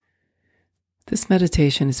This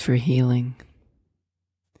meditation is for healing.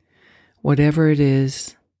 Whatever it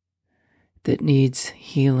is that needs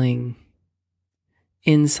healing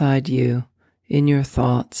inside you, in your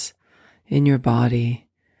thoughts, in your body,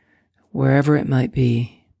 wherever it might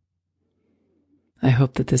be, I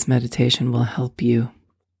hope that this meditation will help you.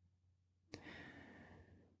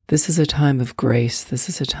 This is a time of grace. This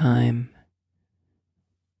is a time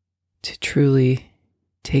to truly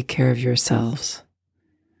take care of yourselves.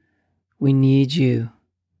 We need you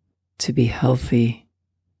to be healthy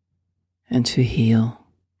and to heal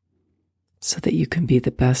so that you can be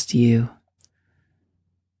the best you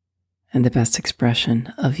and the best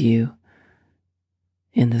expression of you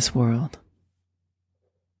in this world.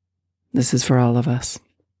 This is for all of us.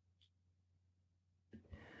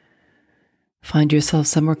 Find yourself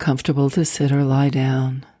somewhere comfortable to sit or lie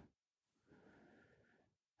down.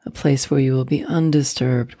 A place where you will be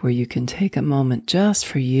undisturbed, where you can take a moment just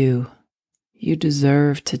for you. You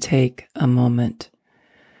deserve to take a moment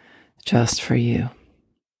just for you.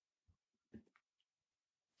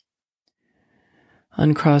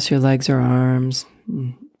 Uncross your legs or arms,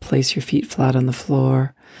 place your feet flat on the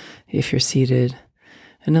floor if you're seated,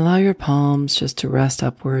 and allow your palms just to rest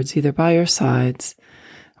upwards, either by your sides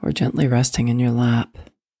or gently resting in your lap.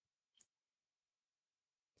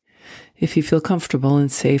 If you feel comfortable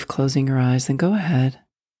and safe closing your eyes, then go ahead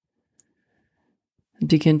and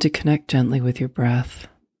begin to connect gently with your breath.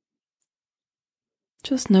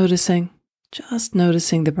 Just noticing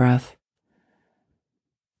the breath,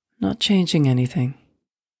 not changing anything.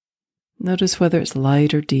 Notice whether it's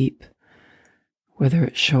light or deep, whether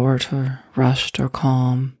it's short or rushed or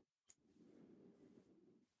calm.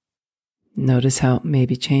 Notice how it may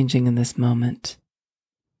be changing in this moment.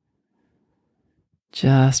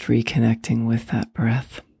 Just reconnecting with that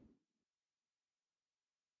breath.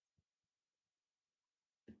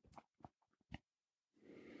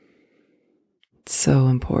 It's so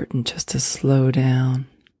important just to slow down.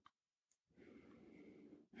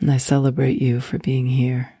 And I celebrate you for being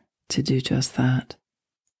here to do just that.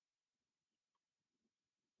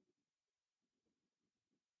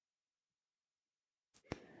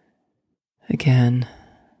 Again,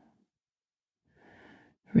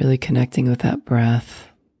 really connecting with that breath,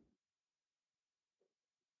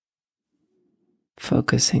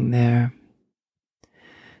 focusing there.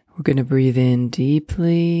 We're going to breathe in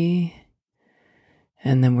deeply,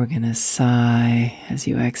 and then we're going to sigh as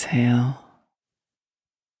you exhale.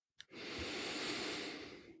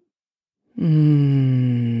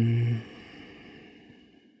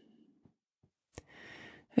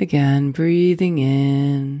 Again, breathing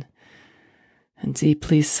in and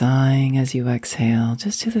deeply sighing as you exhale.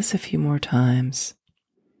 Just do this a few more times.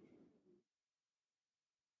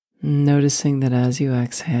 Noticing that as you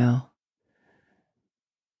exhale,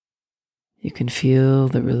 you can feel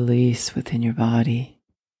the release within your body.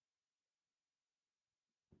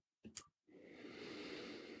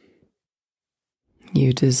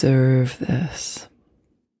 You deserve this.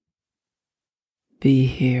 Be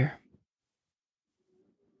here.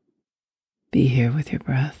 Be here with your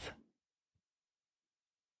breath.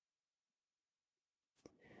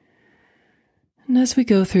 And as we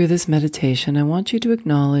go through this meditation, I want you to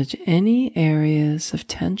acknowledge any areas of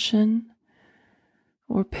tension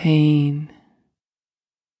or pain,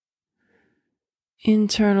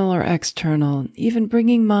 internal or external, even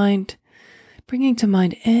bringing to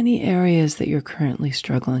mind any areas that you're currently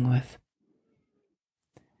struggling with.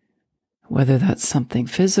 Whether that's something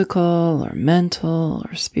physical or mental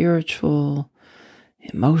or spiritual,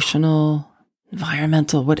 emotional,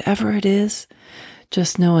 environmental, whatever it is,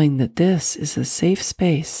 just knowing that this is a safe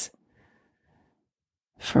space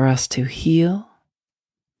for us to heal,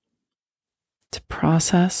 to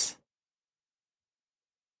process,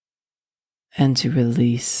 and to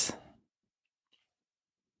release.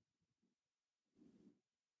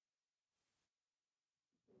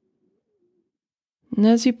 And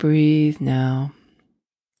as you breathe now,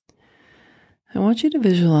 I want you to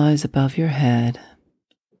visualize above your head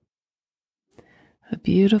a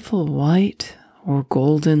beautiful white or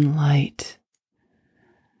golden light.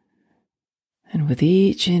 And with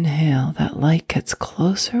each inhale, that light gets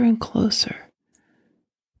closer and closer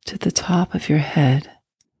to the top of your head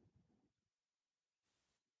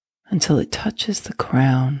until it touches the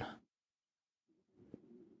crown.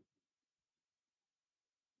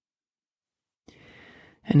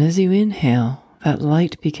 And as you inhale, that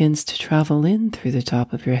light begins to travel in through the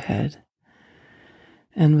top of your head.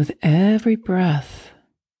 And with every breath,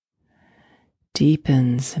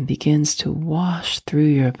 deepens and begins to wash through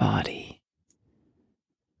your body.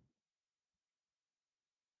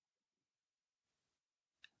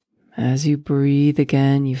 As you breathe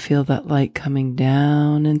again, you feel that light coming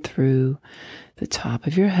down and through the top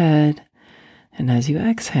of your head. And as you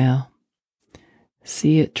exhale,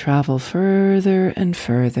 see it travel further and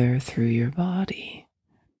further through your body.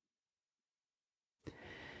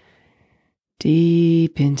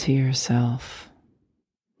 Deep into yourself,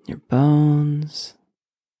 your bones,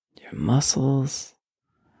 your muscles,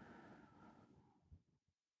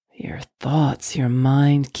 your thoughts, your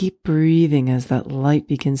mind. Keep breathing as that light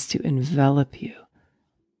begins to envelop you,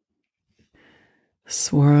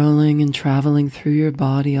 swirling and traveling through your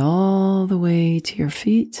body all the way to your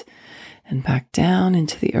feet and back down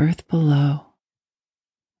into the earth below.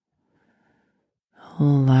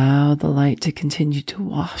 Allow the light to continue to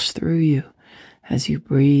wash through you as you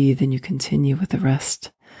breathe and you continue with the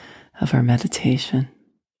rest of our meditation.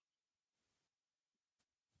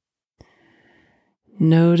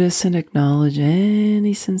 Notice and acknowledge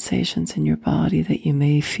any sensations in your body that you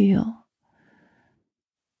may feel.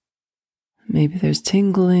 Maybe there's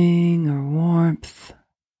tingling or warmth.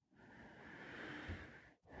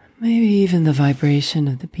 Maybe even the vibration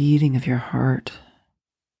of the beating of your heart.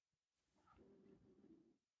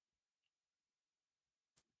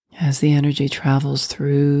 As the energy travels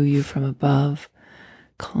through you from above,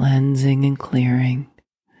 cleansing and clearing,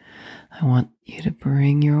 I want you to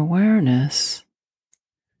bringing your awareness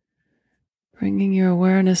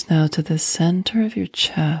now to the center of your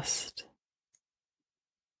chest.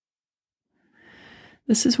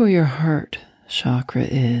 This is where your heart chakra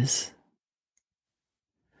is.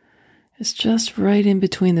 It's just right in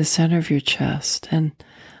between the center of your chest, and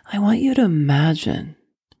I want you to imagine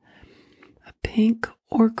a pink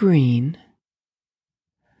or green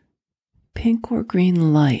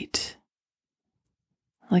light,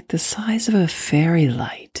 like the size of a fairy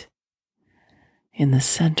light, in the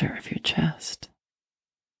center of your chest.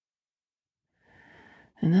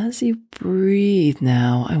 And as you breathe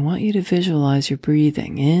now, I want you to visualize your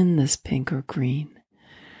breathing in this pink or green.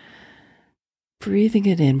 Breathing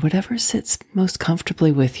it in, whatever sits most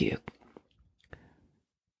comfortably with you.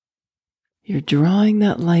 You're drawing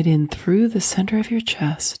that light in through the center of your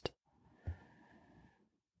chest.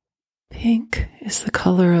 Pink is the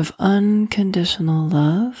color of unconditional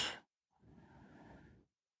love,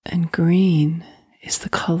 and green is the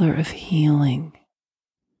color of healing.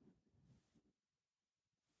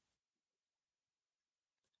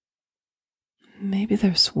 Maybe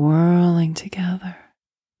they're swirling together,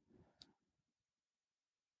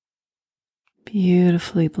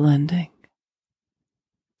 beautifully blending.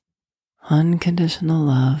 Unconditional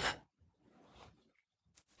love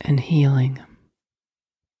and healing.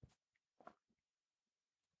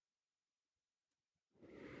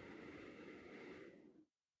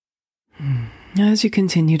 As you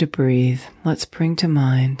continue to breathe, let's bring to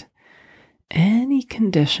mind any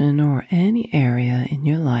condition or any area in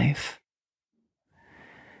your life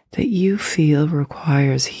that you feel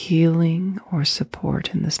requires healing or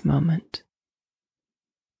support in this moment.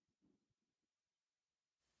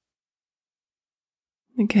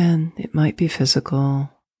 Again, it might be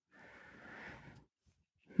physical,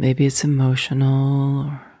 maybe it's emotional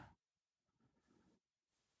or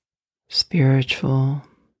spiritual.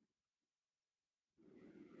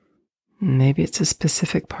 Maybe it's a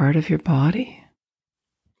specific part of your body.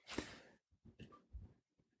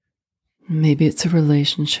 Maybe it's a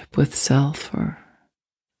relationship with self or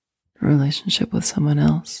a relationship with someone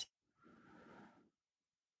else,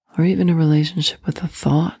 or even a relationship with a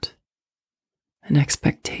thought, an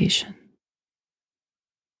expectation.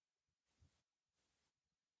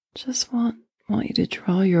 Just want you to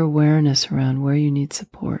draw your awareness around where you need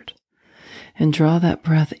support and draw that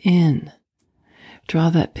breath in.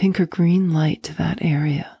 Draw that pink or green light to that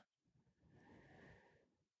area.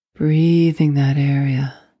 Breathing that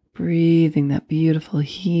area, breathing that beautiful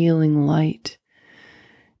healing light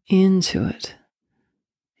into it,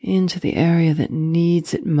 into the area that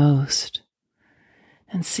needs it most.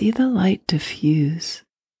 And see the light diffuse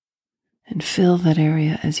and fill that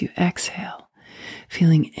area as you exhale,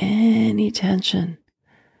 feeling any tension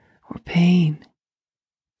or pain.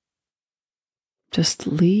 Just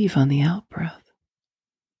leave on the out-breath.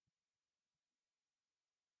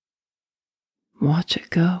 Watch it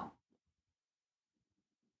go.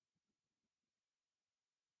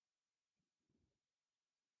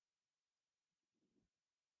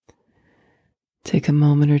 Take a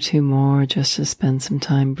moment or two more just to spend some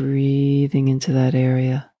time breathing into that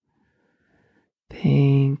area.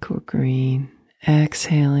 Pink or green.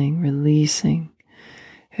 Exhaling, releasing,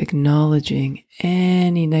 acknowledging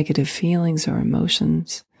any negative feelings or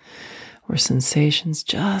emotions or sensations.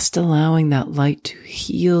 Just allowing that light to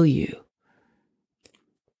heal you.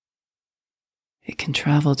 can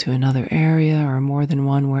travel to another area or more than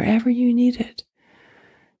one, wherever you need it.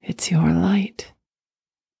 It's your light.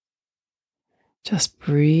 Just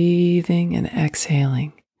breathing and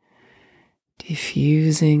exhaling,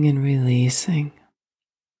 diffusing and releasing.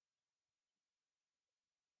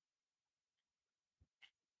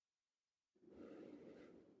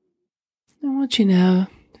 I want you now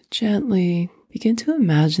to gently begin to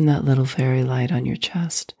imagine that little fairy light on your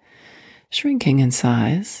chest, shrinking in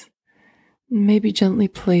size, and maybe gently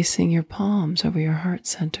placing your palms over your heart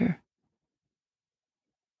center,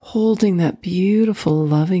 holding that beautiful,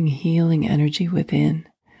 loving, healing energy within,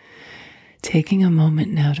 taking a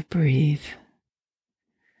moment now to breathe.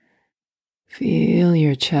 Feel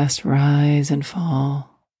your chest rise and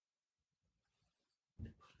fall,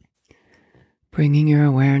 bringing your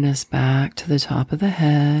awareness back to the top of the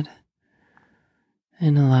head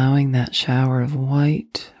and allowing that shower of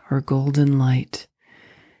white or golden light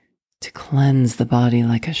to cleanse the body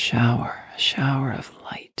like a shower of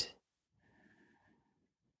light.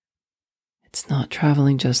 It's not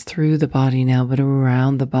traveling just through the body now, but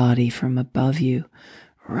around the body from above you,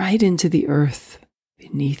 right into the earth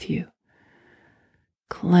beneath you,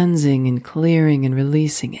 cleansing and clearing and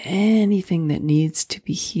releasing anything that needs to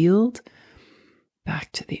be healed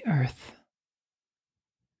back to the earth.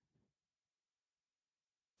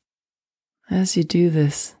 As you do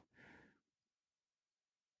this,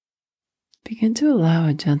 begin to allow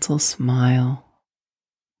a gentle smile.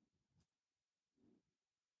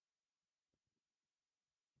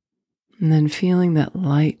 And then feeling that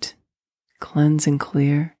light cleanse and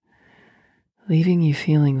clear, leaving you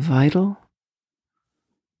feeling vital,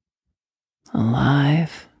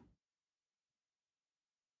 alive.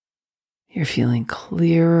 You're feeling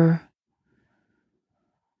clearer,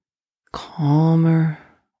 calmer,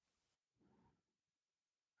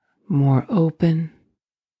 more open,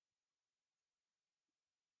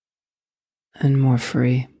 and more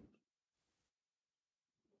free.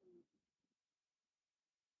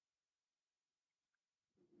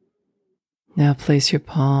 Now place your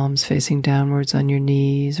palms facing downwards on your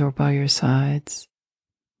knees or by your sides.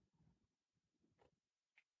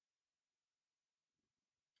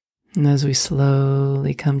 And as we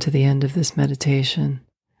slowly come to the end of this meditation,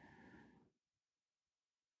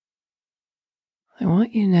 I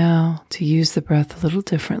want you now to use the breath a little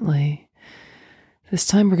differently. This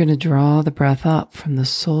time we're going to draw the breath up from the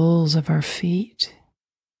soles of our feet,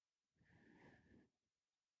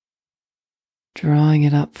 drawing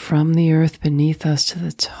it up from the earth beneath us to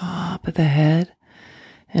the top of the head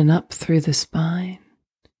and up through the spine.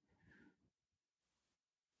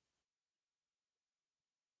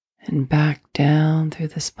 And back down through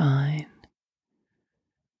the spine.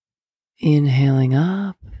 Inhaling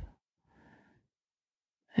up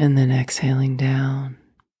and then exhaling down.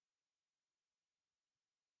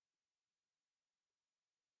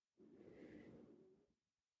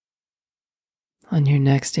 On your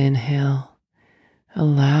next inhale,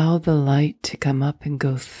 allow the light to come up and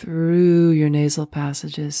go through your nasal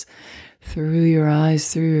passages, through your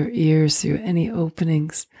eyes, through your ears, through any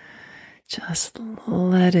openings. Just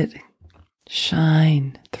let it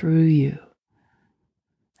shine through you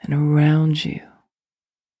and around you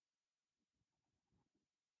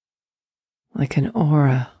like an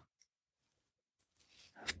aura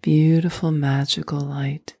of beautiful, magical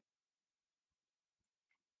light.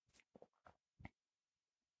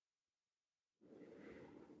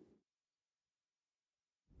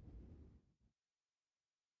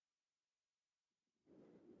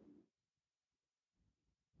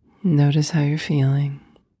 Notice how you're feeling.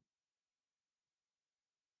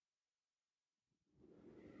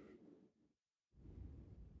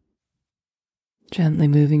 Gently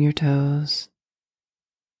moving your toes.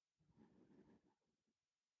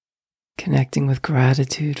 Connecting with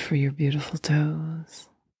gratitude for your beautiful toes.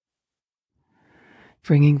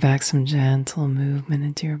 Bringing back some gentle movement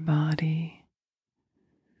into your body.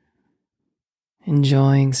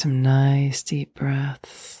 Enjoying some nice deep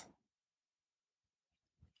breaths.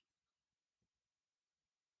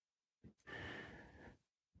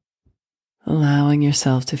 Allowing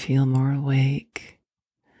yourself to feel more awake.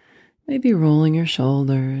 Maybe rolling your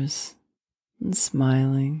shoulders and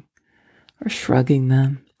smiling or shrugging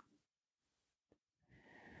them.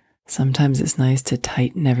 Sometimes it's nice to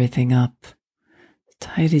tighten everything up as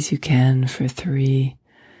tight as you can for 3,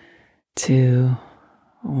 2,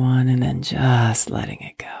 1, and then just letting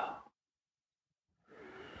it go.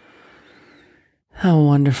 How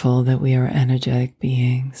wonderful that we are energetic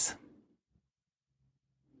beings.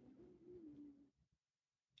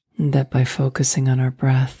 And that by focusing on our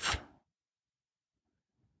breath,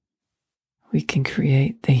 we can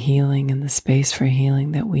create the healing and the space for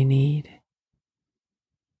healing that we need.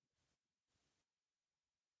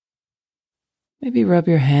 Maybe rub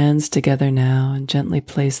your hands together now and gently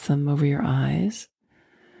place them over your eyes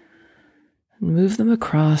and move them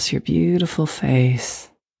across your beautiful face,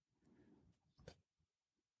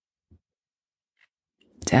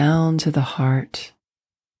 down to the heart.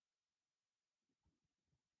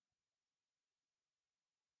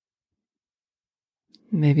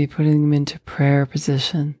 Maybe putting them into prayer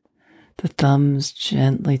position, the thumbs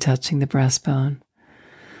gently touching the breastbone.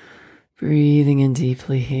 Breathing in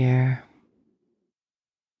deeply here.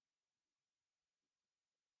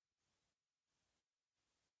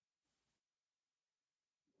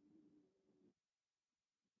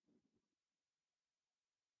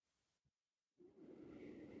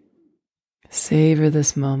 Savor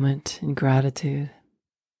this moment in gratitude.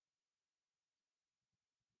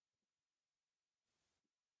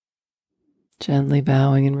 Gently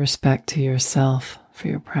bowing in respect to yourself for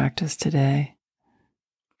your practice today.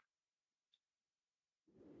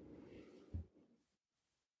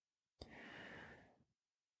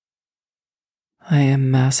 I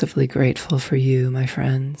am massively grateful for you, my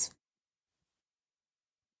friends,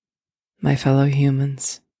 my fellow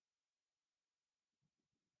humans.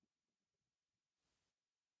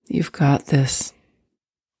 You've got this.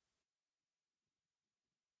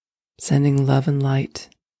 Sending love and light.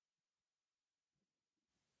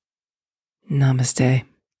 Namaste.